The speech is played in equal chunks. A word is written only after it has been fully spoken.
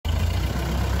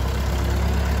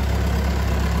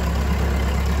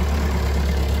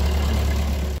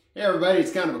Hey everybody,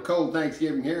 it's kind of a cold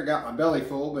Thanksgiving here. Got my belly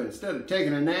full, but instead of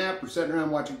taking a nap or sitting around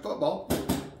watching football,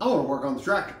 I want to work on the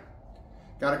tractor.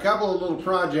 Got a couple of little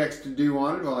projects to do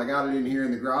on it while I got it in here in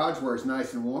the garage where it's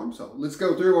nice and warm. So let's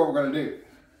go through what we're going to do.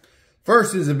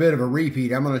 First is a bit of a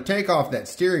repeat. I'm going to take off that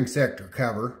steering sector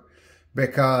cover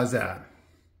because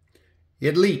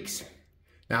it leaks.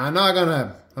 Now I'm not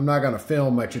gonna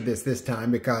film much of this time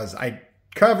because I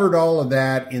covered all of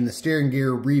that in the steering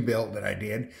gear rebuild that I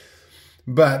did.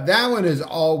 But that one has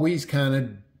always kind of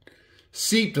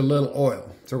seeped a little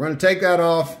oil. So we're going to take that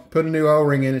off, put a new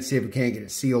O-ring in it, see if we can't get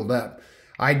it sealed up.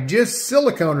 I just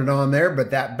siliconed it on there, but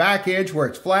that back edge where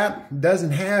it's flat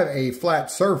doesn't have a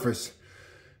flat surface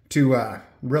to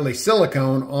really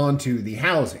silicone onto the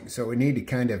housing. So we need to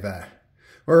kind of,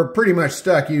 we're pretty much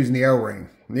stuck using the O-ring.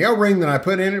 The O-ring that I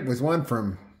put in it was one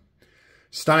from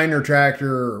Steiner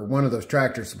Tractor or one of those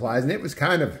tractor supplies, and it was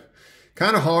kind of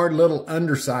hard, little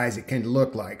undersized it can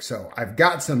look like. So I've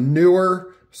got some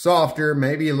newer, softer,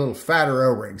 maybe a little fatter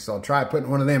O-rings. So I'll try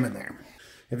putting one of them in there.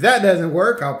 If that doesn't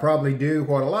work, I'll probably do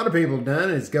what a lot of people have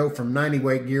done, is go from 90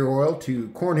 weight gear oil to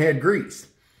cornhead grease,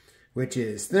 which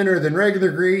is thinner than regular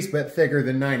grease, but thicker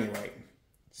than 90 weight.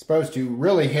 It's supposed to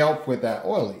really help with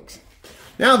oil leaks.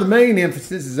 Now the main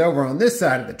emphasis is over on this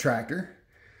side of the tractor,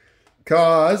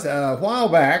 because a while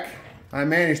back, I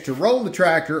managed to roll the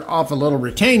tractor off a little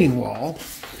retaining wall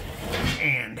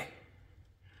and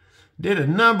did a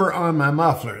number on my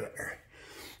muffler there.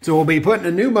 So we'll be putting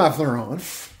a new muffler on,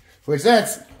 which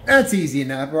that's easy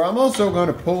enough. But I'm also going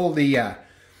to pull the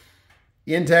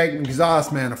intake and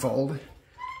exhaust manifold.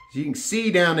 As you can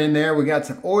see down in there, we got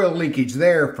some oil leakage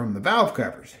there from the valve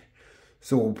covers.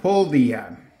 So we'll pull the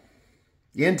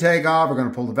intake off. We're going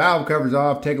to pull the valve covers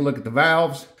off, take a look at the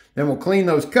valves. Then we'll clean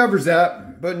those covers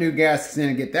up, put new gaskets in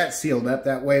and get that sealed up.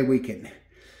 That way we can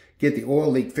get the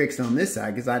oil leak fixed on this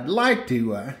side, because I'd like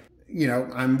to,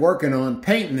 I'm working on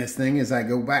painting this thing as I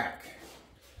go back.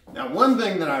 Now, one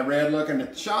thing that I read looking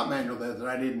at the shop manual that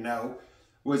I didn't know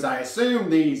was I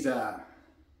assumed these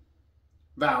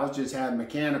valves just had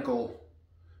mechanical,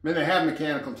 they have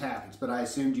mechanical tappets, but I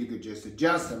assumed you could just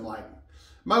adjust them like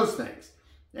most things.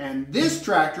 And this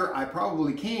tractor, I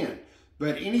probably can.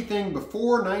 But anything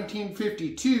before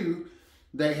 1952,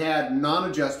 they had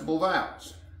non-adjustable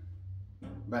valves.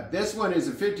 But this one is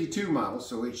a 52 model,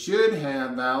 so it should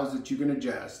have valves that you can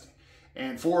adjust.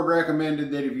 And Ford recommended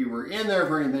that if you were in there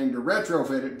for anything, to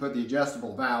retrofit it and put the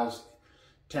adjustable valves,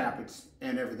 tappets,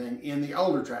 and everything in the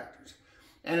older tractors.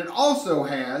 And it also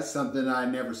has something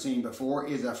I'd never seen before,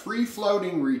 is a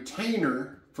free-floating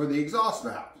retainer for the exhaust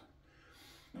valve.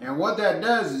 And what that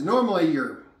does is normally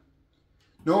your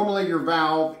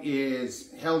valve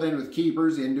is held in with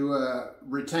keepers into a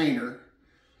retainer,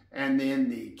 and then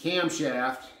the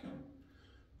camshaft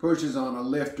pushes on a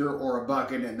lifter or a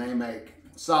bucket and they make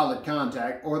solid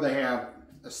contact, or they have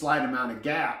a slight amount of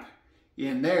gap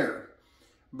in there.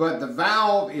 But the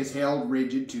valve is held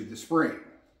rigid to the spring.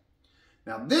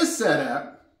 Now this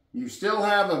setup, you still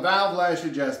have a valve lash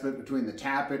adjustment between the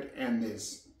tappet and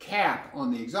this cap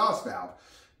on the exhaust valve.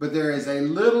 But there is a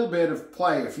little bit of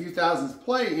play, a few thousandths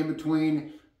play in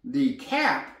between the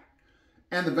cap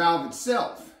and the valve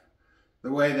itself.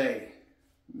 The way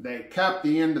they cup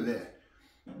the end of the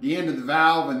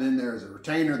valve, and then there's a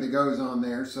retainer that goes on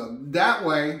there. So that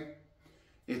way,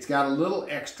 it's got a little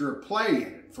extra play in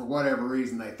it for whatever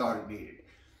reason they thought it needed.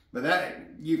 But that,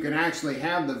 you can actually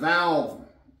have the valve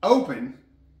open,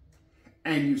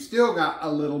 and you've still got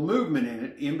a little movement in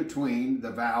it in between the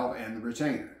valve and the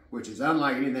retainer, which is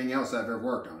unlike anything else I've ever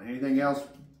worked on. Anything else,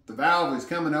 the valve is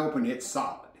coming open, it's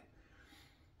solid.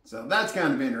 So that's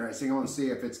kind of interesting. I want to see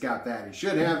if it's got that. It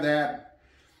should have that,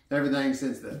 everything,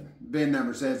 since the VIN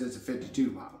number says it's a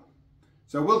 52 model.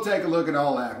 So we'll take a look at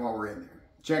all that while we're in there.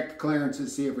 Check the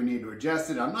clearances, see if we need to adjust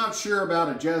it. I'm not sure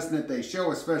about adjusting it. They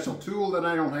show a special tool that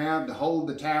I don't have to hold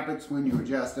the tappets when you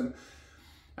adjust them.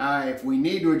 If we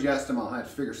need to adjust them, I'll have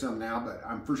to figure something out, but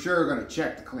I'm for sure going to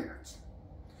check the clearance.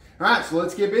 All right, so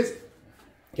let's get busy.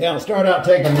 Okay, I'll start out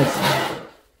taking this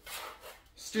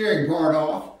steering part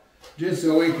off just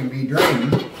so it can be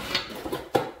drained.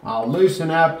 I'll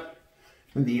loosen up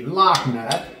the lock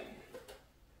nut,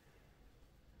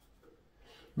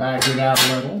 back it out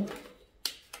a little,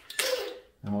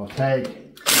 and we'll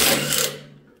take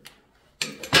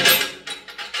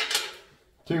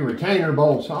 2 retainer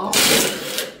bolts off.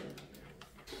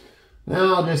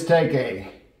 Now I'll just take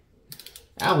a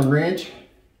Allen wrench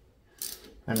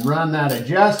and run that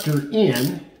adjuster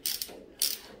in,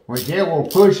 which it will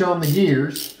push on the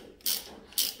gears.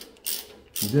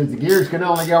 And since the gears can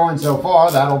only go in so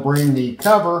far, that'll bring the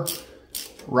cover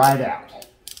right out.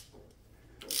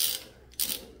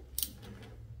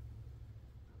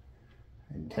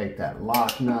 take that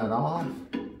lock nut off.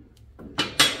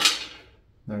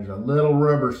 There's a little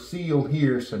rubber seal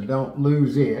here, so don't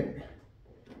lose it.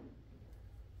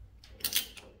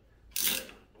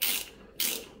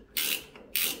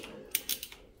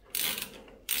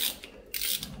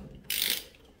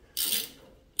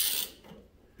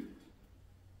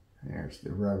 There's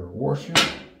the rubber washer.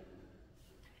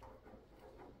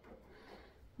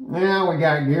 Now we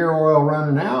got gear oil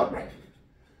running out.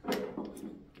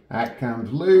 That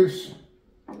comes loose.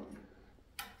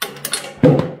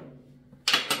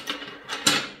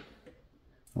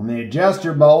 And the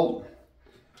adjuster bolt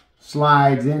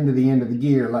slides into the end of the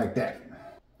gear like that.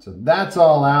 So that's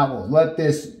all out. We'll let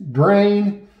this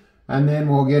drain, and then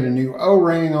we'll get a new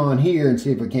O-ring on here and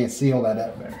see if we can't seal that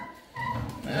up better.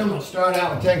 And we'll start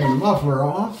out with taking the muffler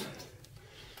off.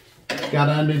 Got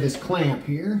to undo this clamp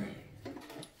here.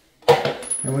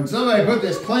 And when somebody put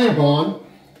this clamp on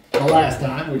the last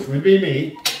time, which would be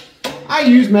me, I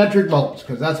use metric bolts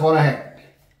because that's what I had.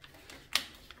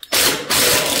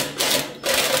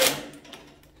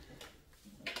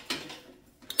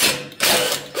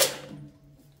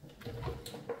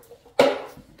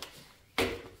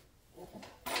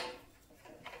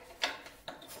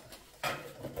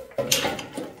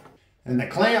 And the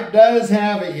clamp does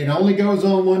have it only goes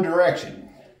on one direction.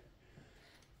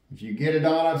 If you get it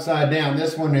on upside down,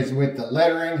 this one is with the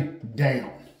lettering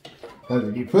down. Because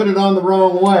if you put it on the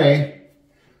wrong way,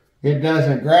 it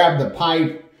doesn't grab the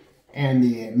pipe and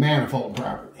the manifold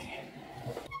properly.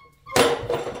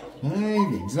 Okay,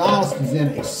 the exhaust is in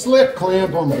a slip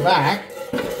clamp on the back.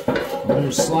 I'll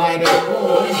just slide it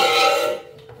on.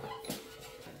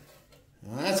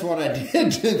 That's what I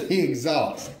did to the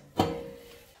exhaust.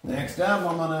 Next up,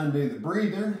 I'm going to undo the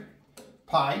breather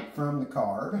pipe from the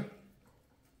carb.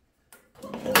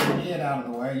 Get it out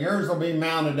of the way. Yours will be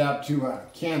mounted up to a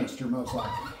canister most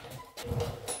likely.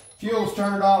 Fuel's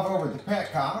turned off over the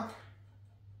petcock.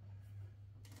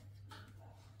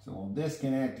 So we'll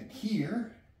disconnect it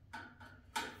here.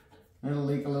 It'll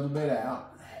leak a little bit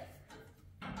out.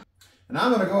 And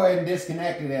I'm going to go ahead and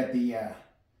disconnect it at the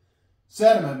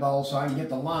sediment bowl so I can get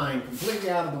the line completely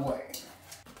out of the way.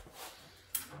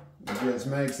 It just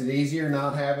makes it easier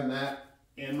not having that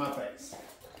in my face.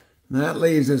 That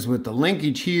leaves us with the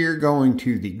linkage here going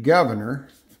to the governor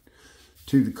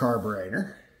to the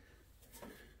carburetor.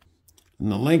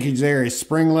 And the linkage there is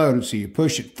spring loaded, so you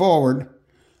push it forward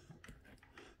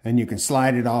and you can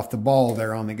slide it off the ball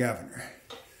there on the governor.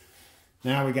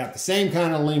 Now we got the same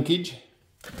kind of linkage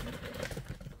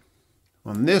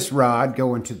on this rod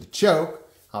going to the choke.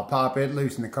 I'll pop it,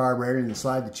 loosen the carburetor, and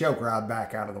slide the choke rod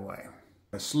back out of the way.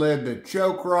 I slid the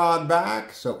choke rod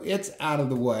back so it's out of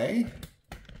the way.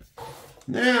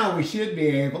 Now we should be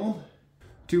able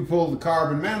to pull the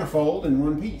carbon manifold in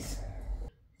one piece.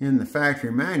 In the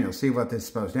factory manual, see what this is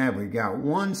supposed to have. We've got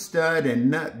one stud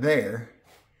and nut there,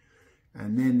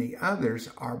 and then the others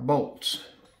are bolts.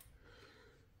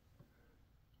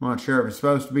 I'm not sure if it's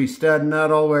supposed to be stud and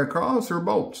nut all the way across or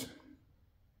bolts.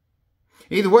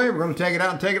 Either way, we're going to take it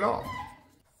out and take it off.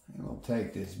 And we'll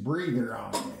take this breather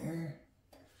off there.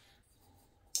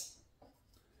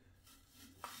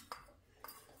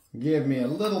 Give me a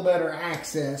little better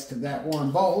access to that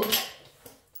one bolt.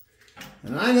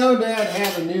 And I know Dad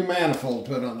had a new manifold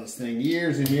put on this thing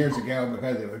years and years ago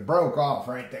because it broke off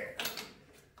right there.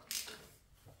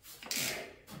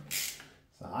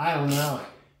 So I don't know.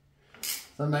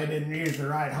 Somebody didn't use the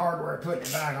right hardware putting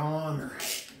it back on or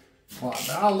what,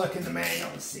 but I'll look in the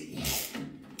manual and see.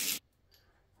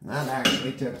 That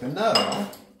actually took the nut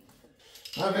off.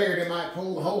 I figured it might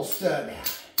pull the whole stud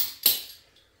out.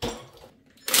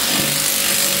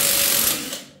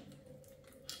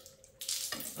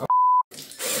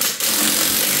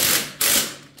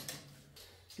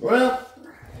 Well,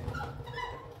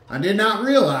 I did not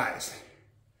realize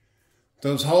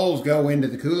those holes go into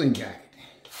the cooling jacket.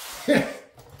 I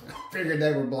figured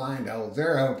they were blind holes.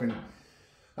 They're open.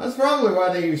 That's probably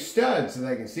why they use studs, so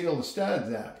they can seal the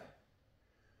studs up.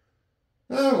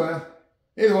 Oh well.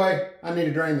 Either way, I need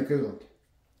to drain the coolant.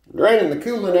 Draining the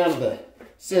coolant out of the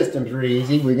system's really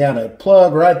easy. We got a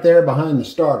plug right there behind the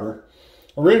starter.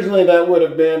 Originally that would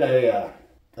have been a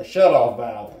shutoff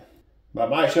valve. But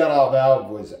my shutoff valve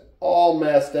was all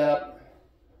messed up.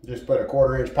 Just put a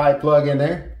 1/4-inch pipe plug in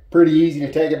there. Pretty easy to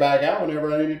take it back out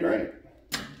whenever I need to drain it.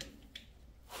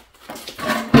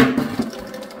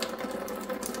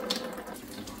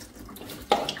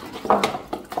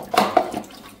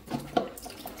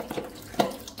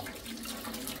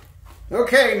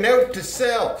 Okay, note to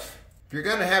self. If you're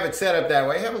going to have it set up that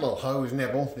way, have a little hose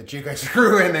nipple that you can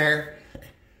screw in there.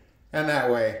 And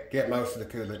that way, get most of the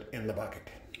coolant in the bucket.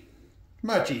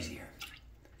 Much easier.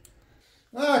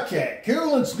 Okay,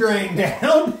 coolant's drained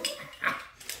down.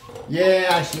 Yeah,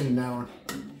 I should have known.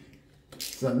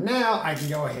 So now I can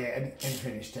go ahead and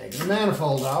finish taking the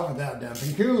manifold off without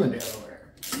dumping coolant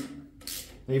everywhere.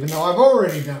 Even though I've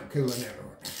already dumped coolant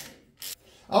everywhere.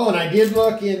 Oh, and I did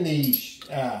look in the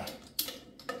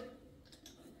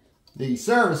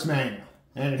service manual,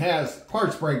 and it has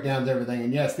parts breakdowns and everything,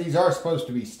 and yes, these are supposed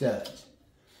to be studs.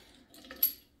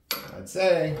 I'd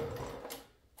say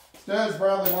studs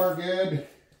probably weren't good.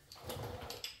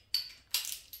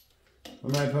 I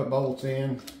might put bolts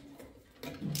in.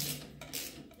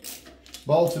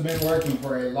 Bolts have been working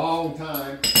for a long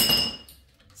time.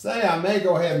 Say I may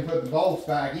go ahead and put the bolts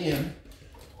back in,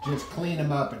 just clean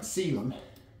them up and seal them.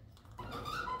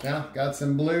 Now, got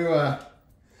some blue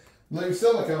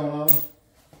silicone on them.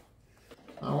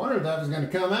 I wonder if that was going to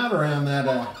come out around that,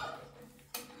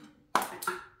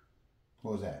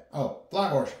 what was that? Oh,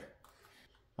 fly washer.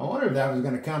 I wonder if that was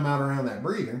going to come out around that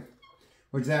breather,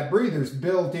 which that breather's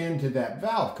built into that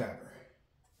valve cover.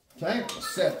 Okay, we'll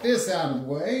set this out of the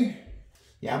way.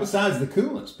 Yeah, besides the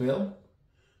coolant spill,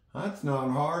 that's not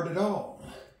hard at all.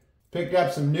 Picked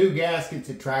up some new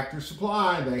gaskets at Tractor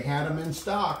Supply. They had them in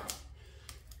stock.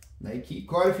 They keep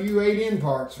quite a few 8-in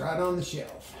parts right on the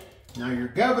shelf. Now your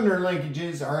governor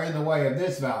linkages are in the way of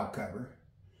this valve cover.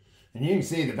 And you can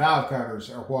see the valve covers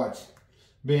are what's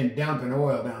been dumping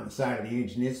oil down the side of the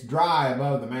engine. It's dry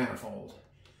above the manifold.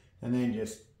 And then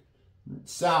just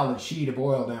solid sheet of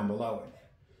oil down below it.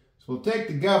 So we'll take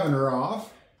the governor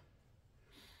off,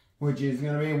 which is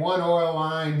going to be one oil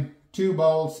line, 2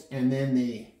 bolts, and then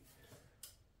the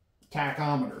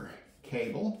tachometer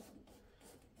cable.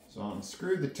 So I'll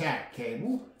unscrew the tack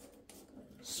cable,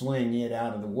 swing it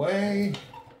out of the way,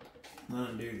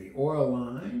 undo the oil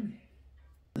line.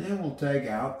 Then we'll take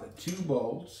out the 2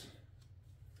 bolts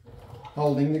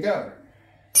holding the governor.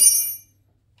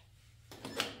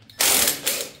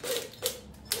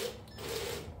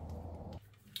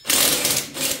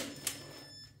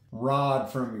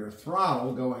 Rod from your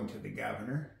throttle going to the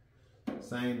governor.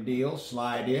 Same deal,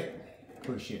 slide it,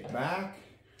 push it back.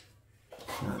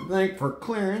 I think for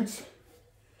clearance,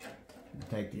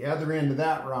 take the other end of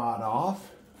that rod off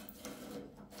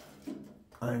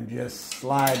and just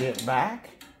slide it back,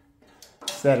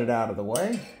 set it out of the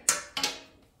way.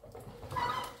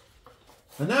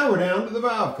 And now we're down to the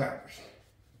valve covers.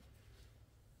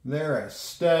 They're a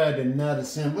stud and nut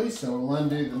assembly, so we'll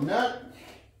undo the nut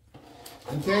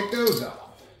and take those off.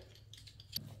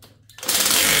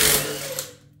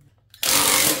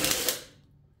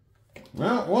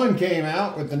 Well, one came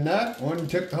out with the nut, one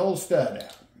took the whole stud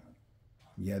out.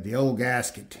 Yeah, the old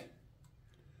gasket,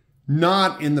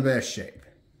 not in the best shape.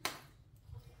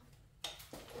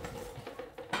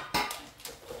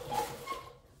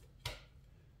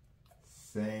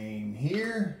 Same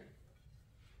here.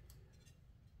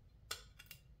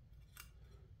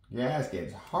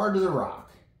 Gasket's hard as a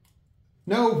rock.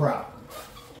 No problem.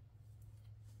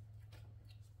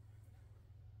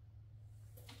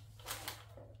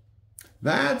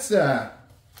 That's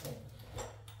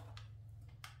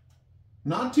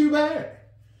not too bad.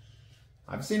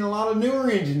 I've seen a lot of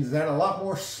newer engines that had a lot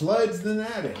more sluds than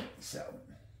that in it. So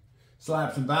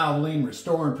slap some Valvoline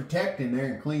Restore and Protect in there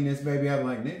and clean this baby up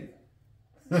like new.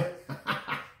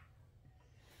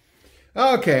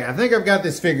 Okay, I think I've got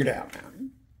this figured out now.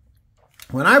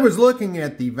 When I was looking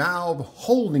at the valve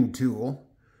holding tool,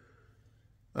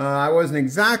 I wasn't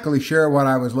exactly sure what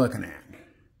I was looking at.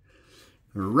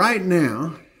 Right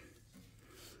now,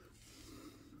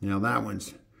 you know, that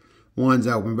one's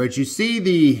open, but you see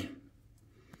the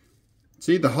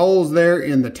holes there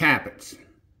in the tappets,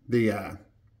 the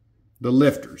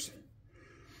lifters.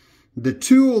 The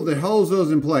tool that holds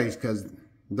those in place, because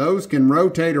those can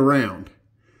rotate around,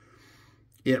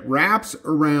 it wraps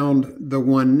around the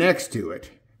one next to it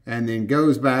and then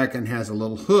goes back and has a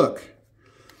little hook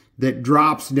that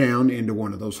drops down into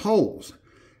one of those holes.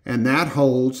 And that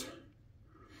holds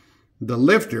the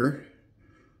lifter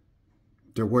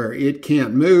to where it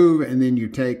can't move, and then you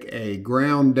take a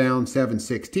ground down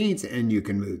 7/16 and you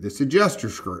can move this adjuster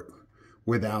screw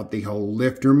without the whole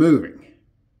lifter moving.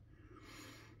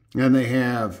 And they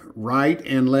have right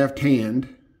and left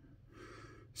hand,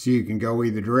 so you can go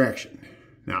either direction.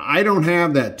 Now, I don't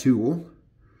have that tool,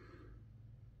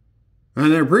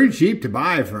 and they're pretty cheap to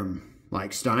buy from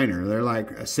like Steiner. They're like,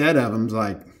 a set of them's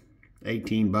like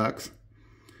 18 bucks.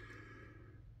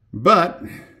 But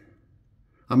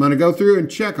I'm going to go through and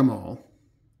check them all.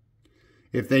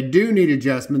 If they do need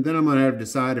adjustment, then I'm going to have to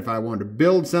decide if I want to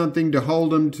build something to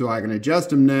hold them so I can adjust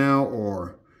them now,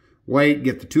 or wait,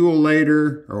 get the tool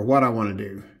later, or what I want to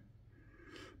do.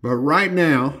 But right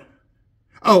now,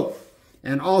 oh,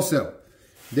 and also,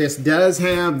 this does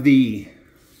have the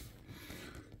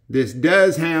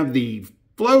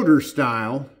floater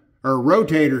style or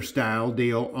rotator style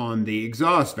deal on the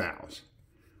exhaust valves.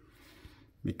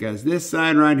 Because this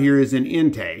side right here is an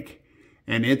intake,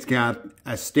 and it's got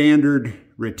a standard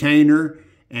retainer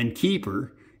and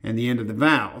keeper and the end of the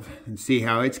valve. And see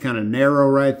how it's kind of narrow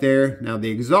right there? Now the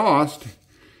exhaust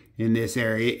in this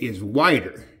area is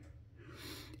wider.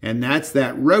 And that's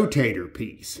that rotator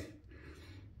piece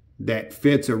that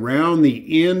fits around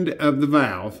the end of the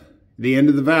valve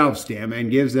stem, and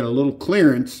gives it a little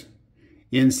clearance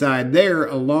inside there,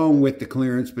 along with the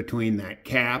clearance between that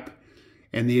cap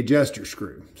and the adjuster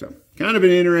screw. So kind of an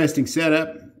interesting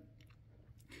setup.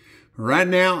 Right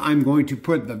now, I'm going to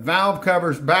put the valve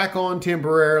covers back on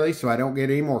temporarily so I don't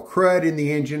get any more crud in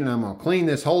the engine, and I'm going to clean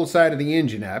this whole side of the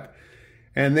engine up.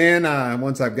 And then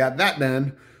once I've got that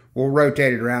done, we'll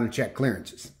rotate it around and check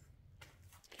clearances.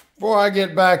 Before I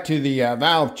get back to the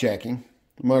valve checking,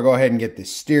 I'm going to go ahead and get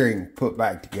this steering put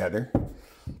back together.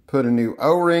 Put a new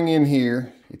O-ring in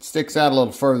here. It sticks out a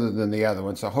little further than the other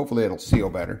one, so hopefully it'll seal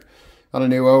better. Got a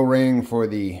new O-ring for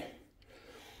the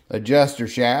adjuster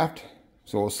shaft.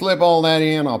 So we'll slip all that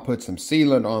in. I'll put some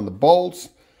sealant on the bolts,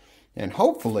 and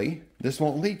hopefully this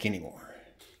won't leak anymore.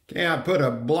 Okay, I put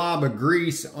a blob of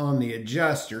grease on the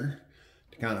adjuster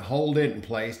to kind of hold it in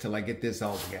place till I get this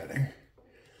all together.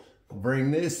 I'll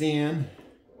bring this in.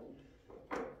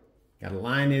 Got to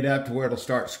line it up to where it'll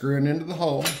start screwing into the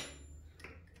hole.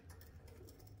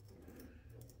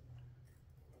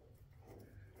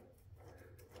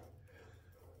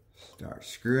 Start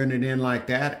screwing it in like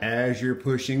that as you're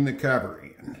pushing the cover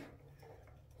in.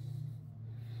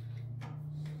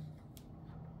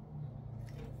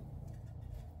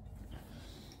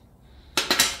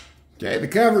 Okay, the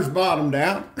cover's bottomed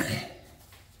out.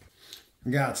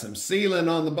 Got some sealant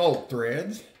on the bolt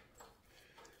threads.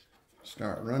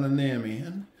 Start running them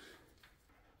in.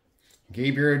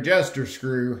 Keep your adjuster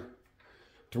screw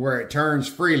to where it turns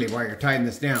freely while you're tightening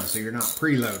this down, so you're not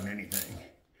preloading anything.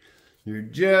 You're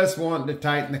just wanting to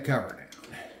tighten the cover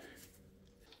down.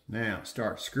 Now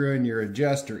start screwing your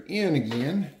adjuster in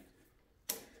again.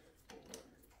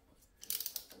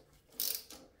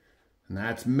 And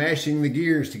that's meshing the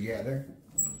gears together.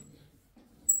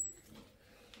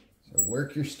 So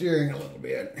work your steering a little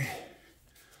bit.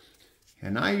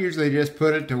 And I usually just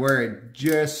put it to where it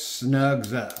just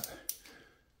snugs up.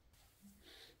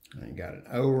 You got an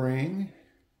O-ring.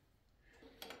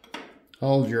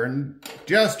 Hold your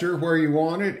adjuster where you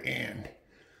want it and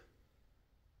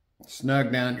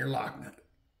snug down your lock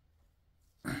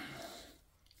nut.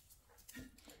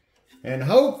 And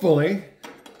hopefully,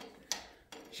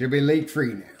 she'll be leak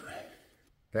free now.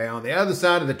 Okay, on the other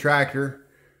side of the tractor,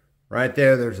 right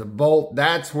there, there's a bolt.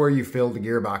 That's where you fill the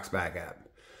gearbox back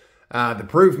up. The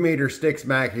proof meter sticks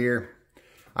back here.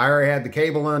 I already had the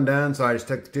cable undone, so I just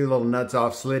took the two little nuts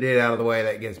off, slid it out of the way.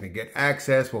 That gives me good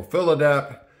access. We'll fill it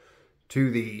up to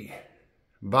the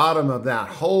bottom of that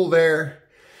hole there.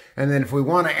 And then if we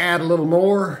want to add a little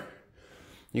more,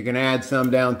 you can add some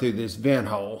down through this vent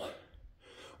hole.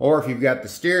 Or if you've got the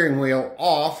steering wheel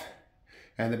off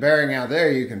and the bearing out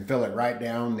there, you can fill it right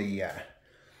down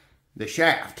the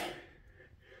shaft.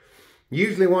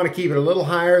 Usually want to keep it a little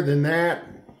higher than that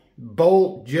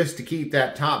bolt just to keep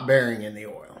that top bearing in the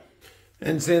oil.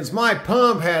 And since my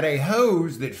pump had a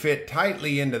hose that fit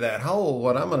tightly into that hole,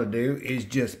 what I'm going to do is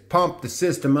just pump the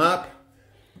system up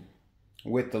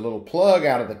with the little plug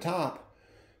out of the top.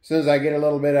 As soon as I get a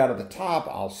little bit out of the top,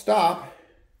 I'll stop,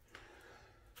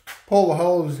 pull the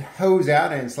hose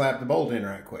out, and slap the bolt in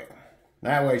right quick.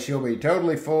 That way she'll be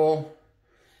totally full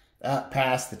up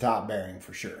past the top bearing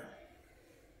for sure.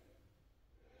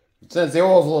 Since the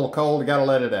oil's a little cold, you got to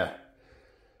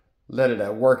let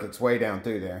it work its way down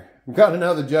through there. We've got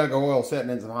another jug of oil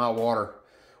sitting in some hot water,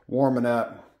 warming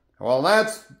up. While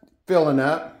that's filling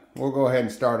up, we'll go ahead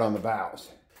and start on the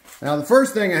valves. Now, the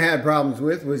first thing I had problems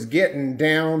with was getting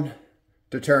down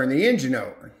to turn the engine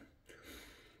over.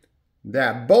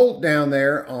 That bolt down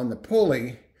there on the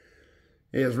pulley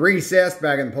is recessed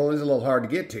back in the pulley. It's a little hard to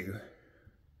get to.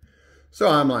 So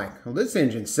I'm like, well, this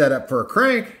engine's set up for a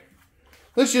crank.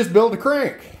 Let's just build a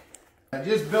crank. I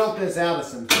just built this out of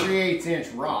some 3/8 inch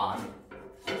rod,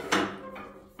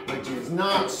 which is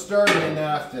not sturdy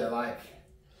enough to like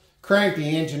crank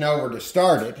the engine over to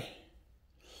start it,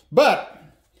 but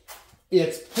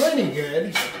it's plenty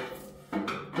good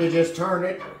to just turn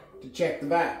it to check the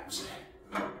valves.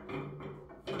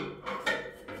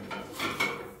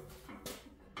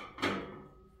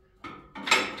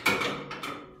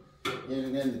 Get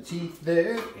it in the teeth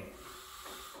there.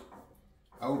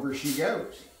 over she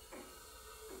goes.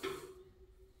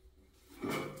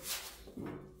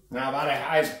 Now, if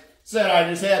I said I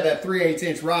just had that 3/8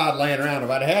 inch rod laying around, if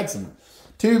I'd had some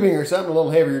tubing or something a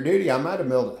little heavier duty, I might have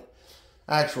built an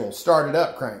actual started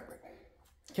up crank.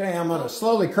 Okay, I'm going to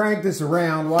slowly crank this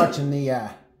around, watching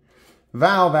the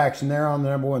valve action there on the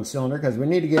 #1 cylinder, because we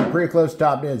need to get it pretty close to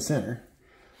top dead center.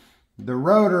 The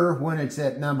rotor, when it's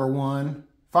at #1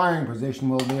 firing position,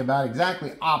 will be about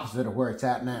exactly opposite of where it's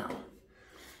at now.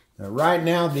 Now, right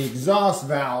now the exhaust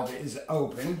valve is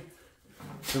open,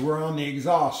 so we're on the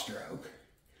exhaust stroke.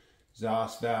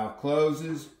 Exhaust valve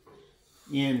closes,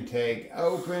 intake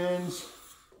opens.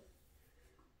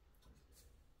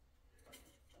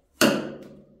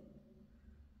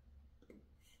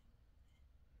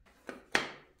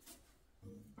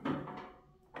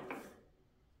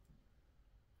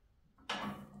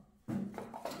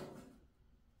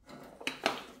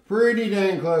 Pretty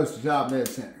dang close to top dead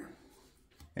center.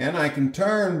 And I can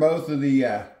turn both of the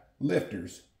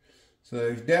lifters. So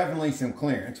there's definitely some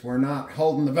clearance. We're not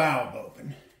holding the valve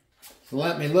open. So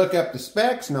let me look up the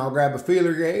specs and I'll grab a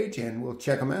feeler gauge and we'll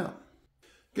check them out.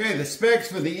 Okay, the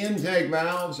specs for the intake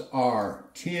valves are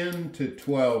 10 to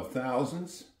 12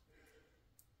 thousandths.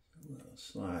 We'll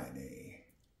slide a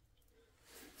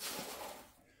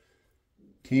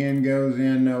 10 goes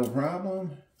in no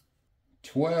problem.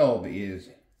 12 is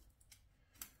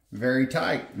very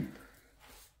tight.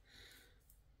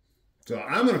 So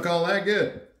I'm going to call that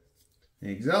good. The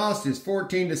exhaust is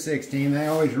 14 to 16. They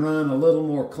always run a little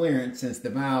more clearance since the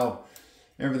valve,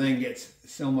 everything gets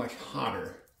so much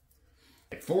hotter.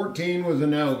 14 was a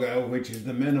no-go, which is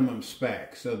the minimum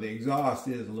spec. So the exhaust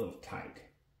is a little tight.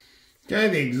 Okay,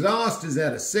 the exhaust is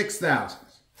at a 6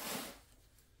 thousandths.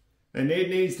 And it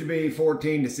needs to be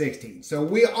 14 to 16. So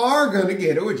we are going to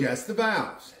get to adjust the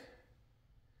valves.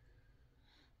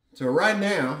 So right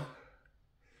now,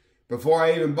 before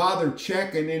I even bother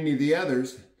checking any of the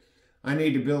others, I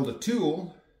need to build a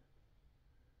tool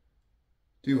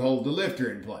to hold the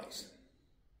lifter in place.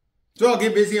 So I'll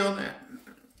get busy on that.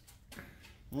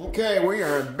 Okay, we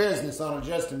are in business on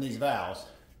adjusting these valves.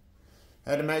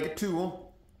 Had to make a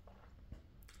tool.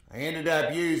 I ended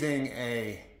up using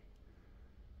a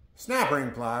snap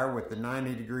ring plier with the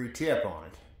 90-degree tip on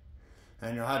it.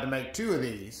 And you'll have to make 2 of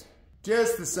these.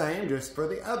 Just the same, just for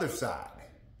the other side.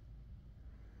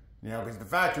 You know, because the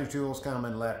factory tools come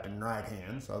in left and right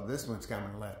hand, so this one's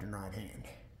coming left and right hand.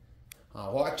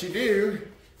 What you do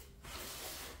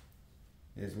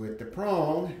is with the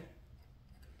prong,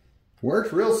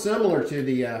 works real similar to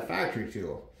the factory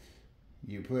tool.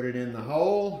 You put it in the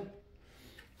hole.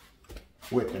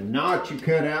 With the notch you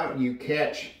cut out, you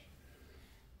catch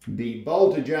the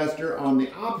bolt adjuster on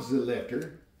the opposite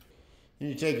lifter. And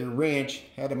you take your wrench,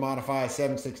 had to modify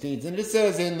 7/16, and it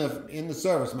says in the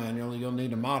service manual you'll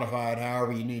need to modify it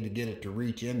however you need to get it to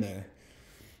reach in there.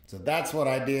 So that's what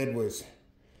I did, was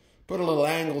put a little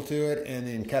angle to it and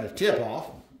then cut a tip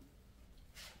off.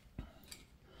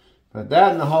 Put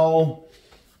that in the hole,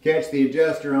 catch the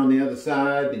adjuster on the other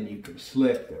side, then you can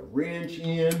slip the wrench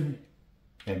in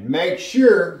and make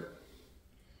sure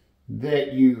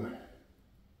that you,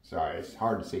 sorry, it's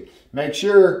hard to see, make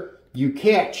sure you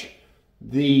catch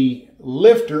the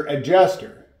lifter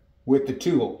adjuster with the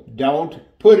tool. Don't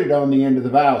put it on the end of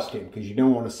the valve stem because you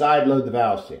don't want to side load the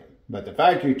valve stem. But the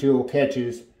factory tool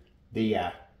catches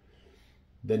the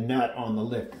nut on the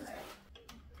lifter.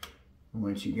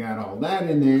 Once you got all that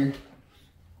in there,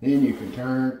 then you can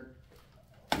turn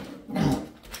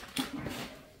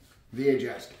the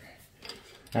adjuster.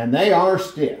 And they are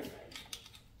stiff.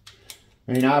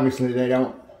 I mean, obviously they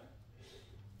don't,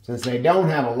 since they don't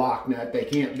have a lock nut, they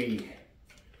can't be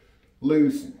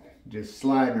loose and just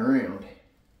sliding around.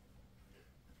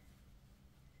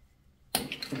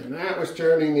 And that was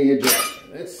turning the adjuster.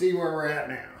 Let's see where we're at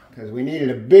now, because we needed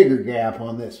a bigger gap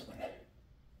on this one.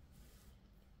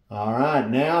 All right,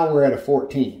 now we're at a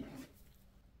 14.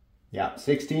 Yeah,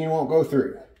 16 won't go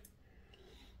through.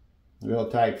 Real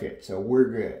tight fit, so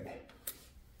we're good.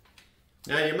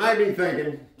 Now you might be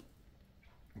thinking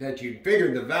that you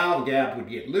figured the valve gap would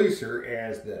get looser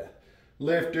as the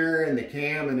lifter and the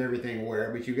cam and everything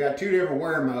wear, but you've got 2 different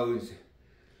wear modes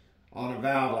on a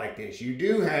valve like this. You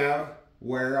do have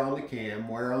wear on the cam,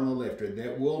 wear on the lifter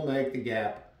that will make the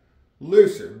gap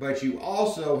looser, but you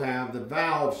also have the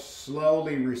valve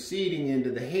slowly receding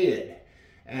into the head,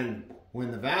 and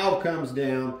when the valve comes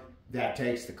down, that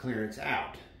takes the clearance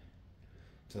out.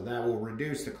 So that will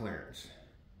reduce the clearance.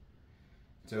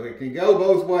 So it can go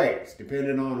both ways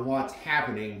depending on what's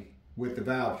happening with the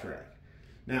valve track.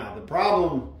 Now the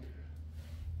problem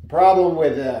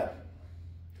with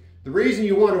The reason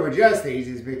you want to adjust these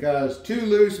is because too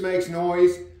loose makes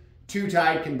noise, too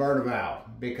tight can burn a valve,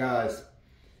 because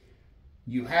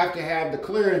you have to have the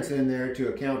clearance in there to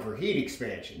account for heat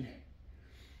expansion.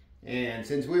 And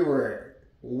since we were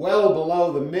well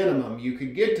below the minimum, you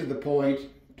could get to the point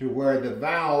to where the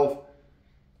valve,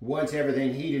 once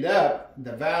everything heated up,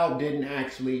 the valve didn't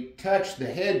actually touch the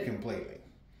head completely.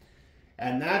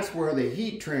 And that's where the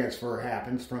heat transfer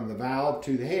happens from the valve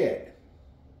to the head.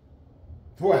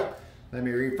 Well, let me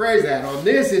rephrase that. On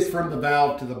this, it's from the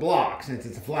valve to the block, since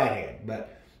it's a flathead.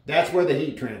 But that's where the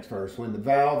heat transfers, when the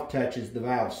valve touches the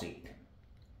valve seat.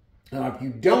 Now, if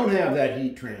you don't have that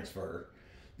heat transfer,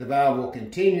 the valve will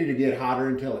continue to get hotter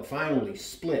until it finally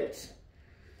splits.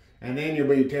 And then you'll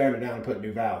be tearing it down and putting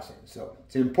new valves in. So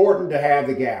it's important to have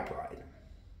the gap right.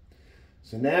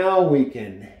 So now we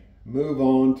can move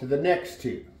on to the next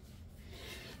two.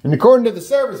 And according to the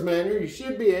service manual, you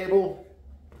should be able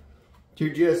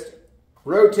to just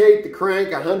rotate the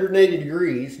crank 180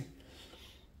 degrees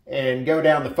and go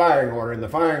down the firing order. And the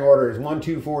firing order is 1,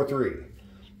 2, 4, 3.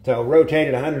 So rotate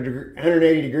it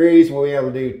 180 degrees, we'll be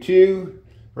able to do 2.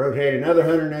 Rotate another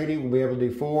 180, we'll be able to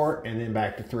do 4, and then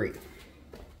back to 3.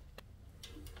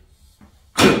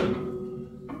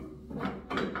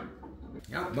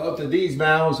 Yep, both of these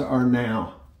valves are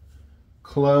now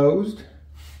closed.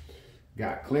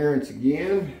 Got clearance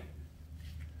again.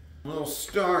 We'll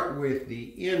start with the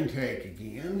intake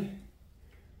again.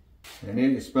 And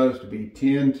it is supposed to be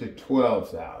 10 to 12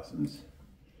 thousandths.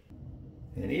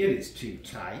 And it is too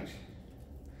tight.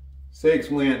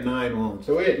 6 went, 9 won't.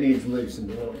 So it needs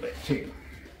loosened a little bit too.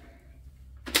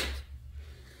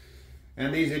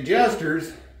 And these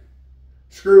adjusters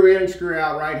screw in, screw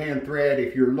out right-hand thread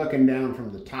if you're looking down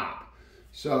from the top.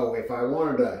 So if I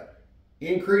wanted to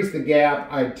increase the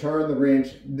gap, I'd turn the wrench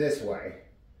this way.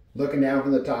 Looking down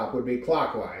from the top would be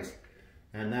clockwise.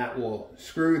 And that will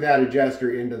screw that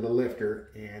adjuster into the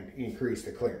lifter and increase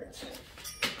the clearance.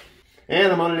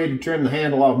 And I'm going to need to trim the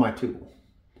handle off my tool,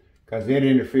 because it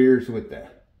interferes with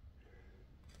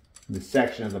the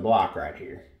section of the block right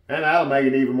here. And that'll make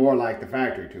it even more like the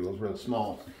factory tools, real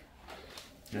small.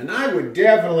 And I would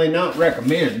definitely not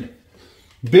recommend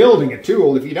building a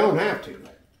tool if you don't have to.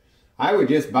 I would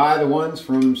just buy the ones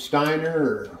from Steiner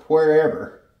or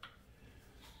wherever.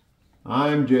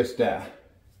 I'm just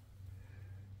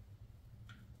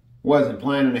wasn't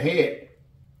planning ahead.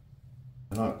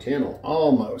 Oh, 10 will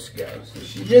almost go. So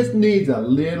she just needs a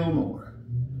little more.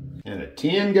 And a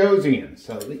 10 goes in,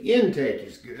 so the intake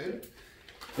is good.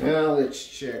 Now let's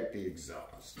check the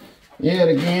exhaust. It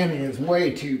again is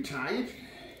way too tight.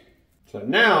 So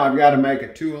now I've got to make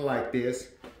a tool like this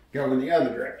go in the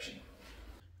other direction.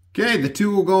 Okay, the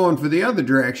tool going for the other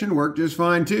direction worked just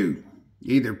fine too.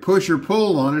 Either push or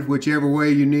pull on it, whichever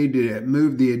way you need to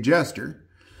move the adjuster.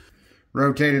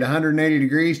 Rotate it 180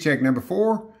 degrees, check number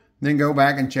 4, then go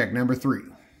back and check number 3.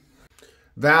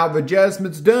 Valve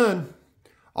adjustments done.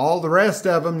 All the rest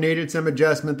of them needed some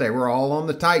adjustment. They were all on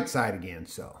the tight side again,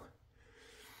 so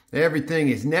everything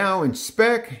is now in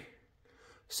spec.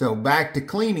 So back to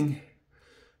cleaning.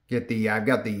 I've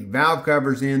got the valve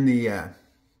covers in the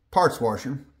parts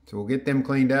washer, so we'll get them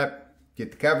cleaned up,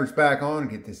 get the covers back on,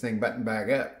 and get this thing buttoned back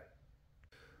up.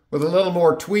 With a little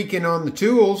more tweaking on the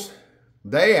tools,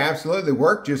 they absolutely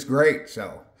work just great.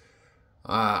 So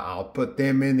I'll put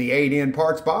them in the 8-in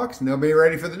parts box, and they'll be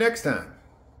ready for the next time,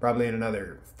 probably in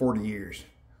another 40 years.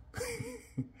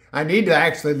 I need to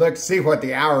actually look to see what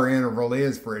the hour interval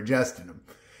is for adjusting them,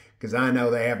 because I know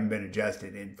they haven't been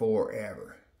adjusted in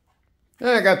forever. And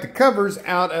I got the covers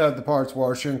out of the parts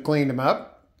washer and cleaned them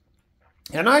up.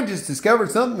 And I just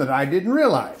discovered something that I didn't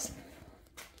realize.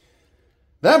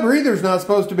 That breather's not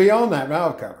supposed to be on that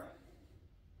valve cover.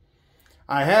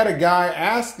 I had a guy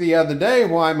ask the other day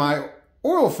why my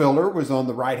oil filler was on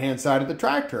the right-hand side of the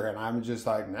tractor. And I'm just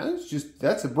like, no,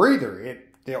 that's a breather.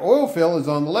 The oil fill is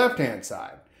on the left-hand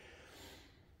side.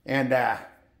 And I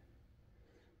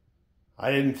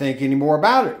didn't think any more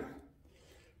about it.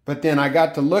 But then I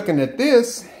got to looking at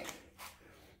this,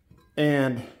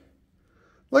 and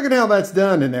look at how that's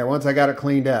done in there once I got it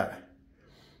cleaned up.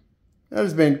 That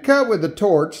has been cut with a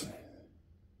torch.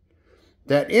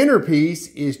 That inner piece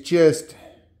is just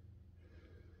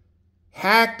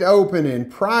hacked open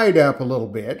and pried up a little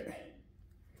bit.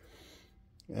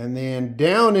 And then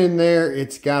down in there,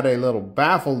 it's got a little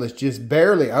baffle that's just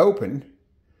barely open.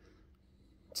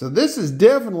 So this is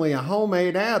definitely a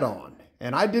homemade add-on.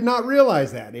 And I did not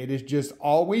realize that. It has just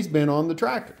always been on the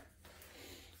tractor.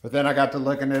 But then I got to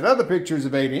looking at other pictures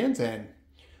of 8-ins, and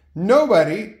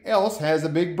nobody else has a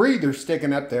big breather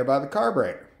sticking up there by the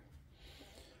carburetor.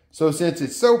 So since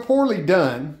it's so poorly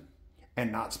done,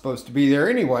 and not supposed to be there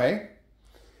anyway.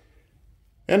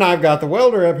 And I've got the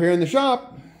welder up here in the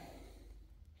shop.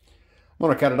 I'm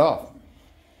going to cut it off.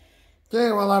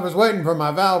 Okay, while I was waiting for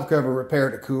my valve cover repair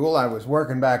to cool, I was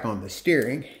working back on the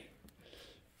steering.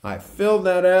 I filled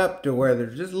that up to where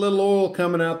there's just a little oil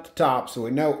coming out the top, so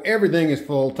we know everything is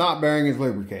full, top bearing is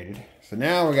lubricated. So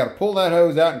now we got to pull that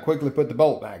hose out and quickly put the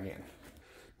bolt back in.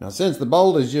 Now since the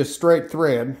bolt is just straight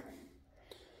thread,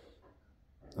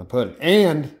 I'll put it,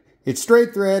 and it's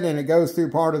straight thread and it goes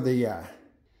through part of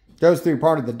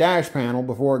the dash panel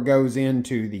before it goes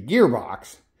into the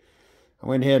gearbox. I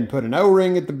went ahead and put an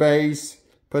O-ring at the base,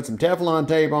 put some Teflon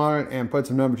tape on it, and put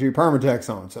some number 2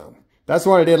 Permatex on. So that's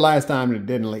what I did last time and it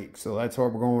didn't leak. So that's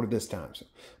what we're going with this time. So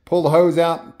pull the hose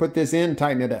out, put this in,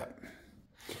 tighten it up.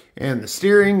 And the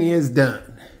steering is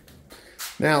done.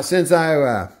 Now since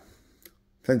that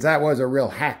was a real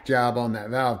hack job on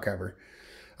that valve cover,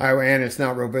 and it's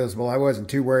not real visible, I wasn't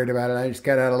too worried about it. I just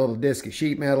cut out a little disc of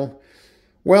sheet metal,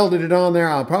 welded it on there.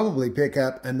 I'll probably pick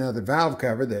up another valve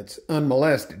cover that's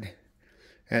unmolested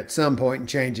at some point and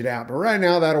change it out. But right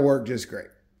now, that'll work just great.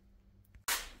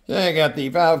 So I got the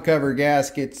valve cover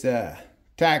gaskets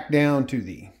tacked down to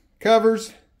the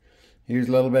covers. Here's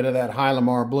a little bit of that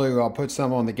Hylamar blue. I'll put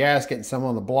some on the gasket and some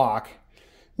on the block.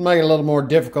 Make it a little more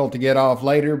difficult to get off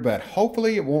later, but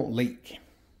hopefully it won't leak.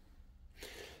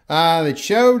 It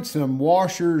showed some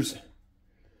washers,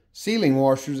 sealing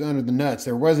washers under the nuts.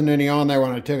 There wasn't any on there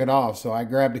when I took it off, so I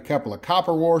grabbed a couple of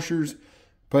copper washers,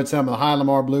 put some of the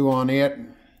Hylamar blue on it,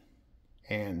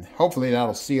 and hopefully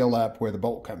that'll seal up where the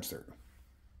bolt comes through.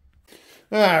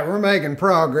 All right, we're making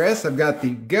progress. I've got the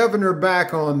governor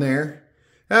back on there.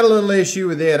 Had a little issue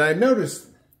with it. I noticed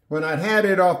when I'd had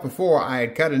it off before, I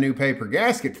had cut a new paper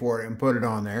gasket for it and put it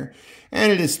on there,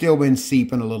 and it has still been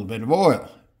seeping a little bit of oil.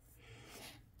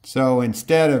 So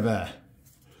instead of a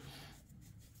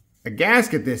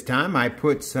gasket this time, I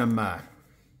put some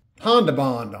Honda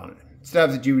Bond on it.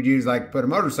 Stuff that you would use like to put a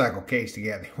motorcycle case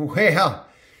together. Well,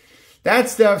 that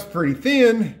stuff's pretty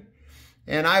thin,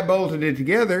 and I bolted it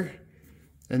together,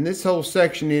 and this whole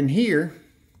section in here,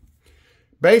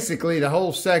 basically the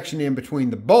whole section in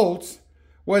between the bolts,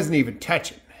 wasn't even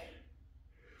touching.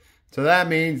 So that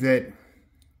means that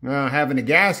having a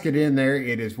gasket in there,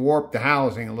 it has warped the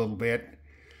housing a little bit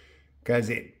because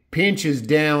it pinches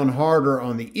down harder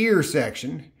on the ear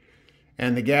section,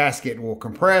 and the gasket will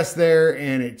compress there,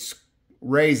 and it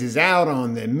raises out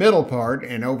on the middle part,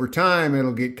 and over time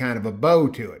it'll get kind of a bow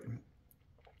to it.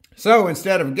 So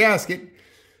instead of a gasket,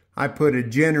 I put a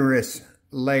generous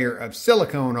layer of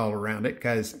silicone all around it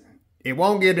because it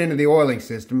won't get into the oiling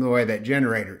system the way that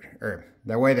generator, or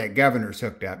the way that governor's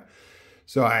hooked up.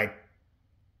 So I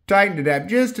tightened it up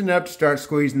just enough to start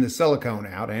squeezing the silicone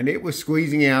out, and it was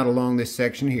squeezing out along this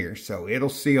section here, so it'll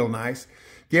seal nice.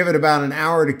 Give it about an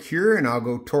hour to cure, and I'll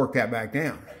go torque that back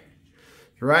down.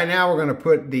 So right now we're going to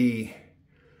put the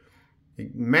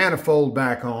manifold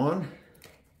back on.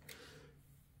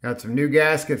 Got some new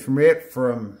gasket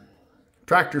from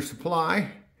Tractor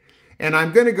Supply. And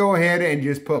I'm going to go ahead and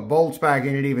just put bolts back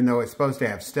in it, even though it's supposed to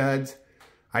have studs.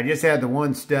 I just had the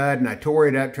one stud, and I tore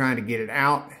it up trying to get it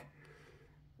out.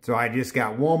 So I just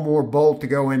got one more bolt to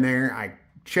go in there. I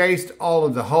chased all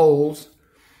of the holes,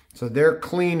 so they're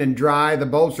clean and dry. The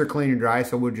bolts are clean and dry,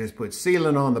 so we'll just put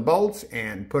sealant on the bolts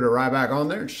and put it right back on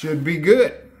there. It should be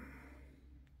good.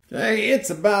 Hey,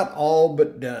 it's about all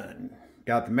but done.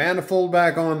 Got the manifold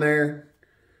back on there.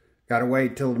 Got to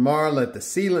wait till tomorrow, let the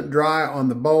sealant dry on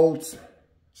the bolts.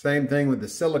 Same thing with the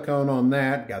silicone on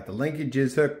that. Got the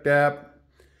linkages hooked up.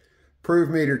 Proof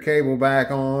meter cable back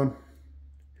on.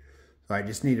 So I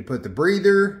just need to put the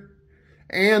breather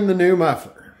and the new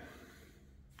muffler,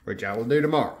 which I will do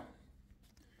tomorrow.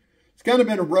 It's kind of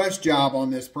been a rush job on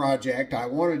this project. I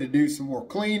wanted to do some more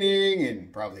cleaning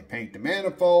and probably paint the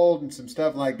manifold and some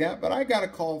stuff like that, but I got a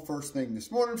call first thing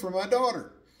this morning from my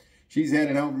daughter. She's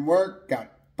headed home from work,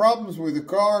 got problems with the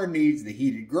car, needs the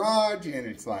heated garage, and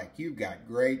it's like, you've got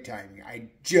great timing. I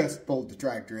just pulled the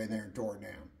tractor in there and tore it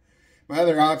down. My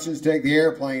other option is take the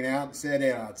airplane out and set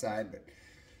it outside, but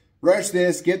rush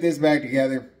this, get this back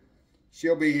together.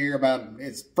 She'll be here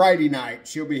it's Friday night.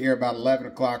 She'll be here about 11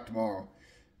 o'clock tomorrow.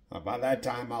 By that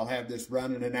time, I'll have this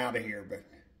running and out of here, but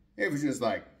it was just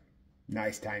like,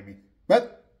 nice timing.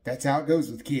 But that's how it goes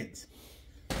with kids.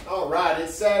 All right,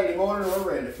 it's Saturday morning.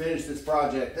 We're ready to finish this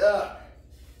project up.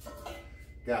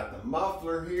 Got the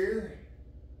muffler here.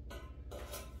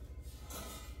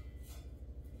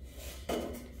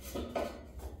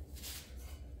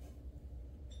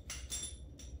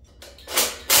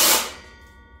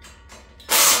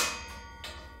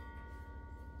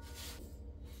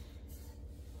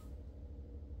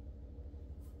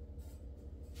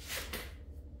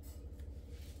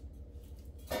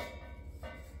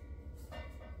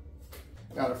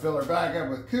 Got to fill her back up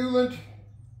with coolant.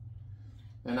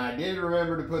 And I did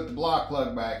remember to put the block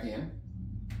plug back in.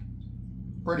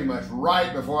 Pretty much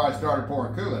right before I started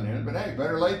pouring coolant in it, but hey,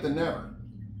 better late than never.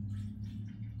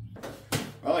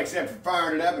 Well, except for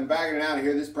firing it up and backing it out of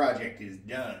here, this project is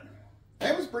done.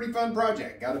 That was a pretty fun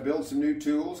project. Got to build some new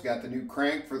tools, got the new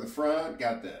crank for the front,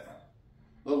 got the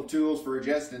little tools for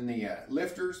adjusting the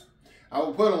lifters. I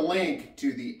will put a link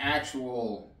to the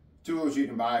actual tools you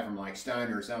can buy from like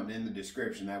Steiner or something in the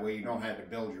description. That way you don't have to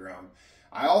build your own.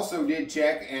 I also did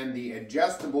check, and the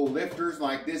adjustable lifters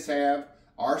like this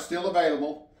are still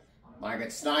available. Like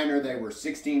at Steiner, they were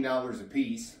 $16 a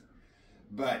piece.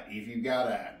 But if you got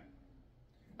a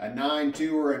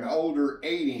 9.2 or an older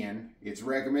 8-in, it's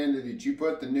recommended that you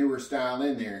put the newer style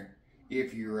in there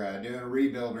if you're doing a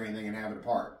rebuild or anything and have it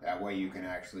apart. That way you can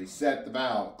actually set the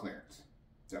valve clearance.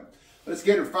 So let's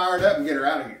get her fired up and get her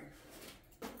out of here.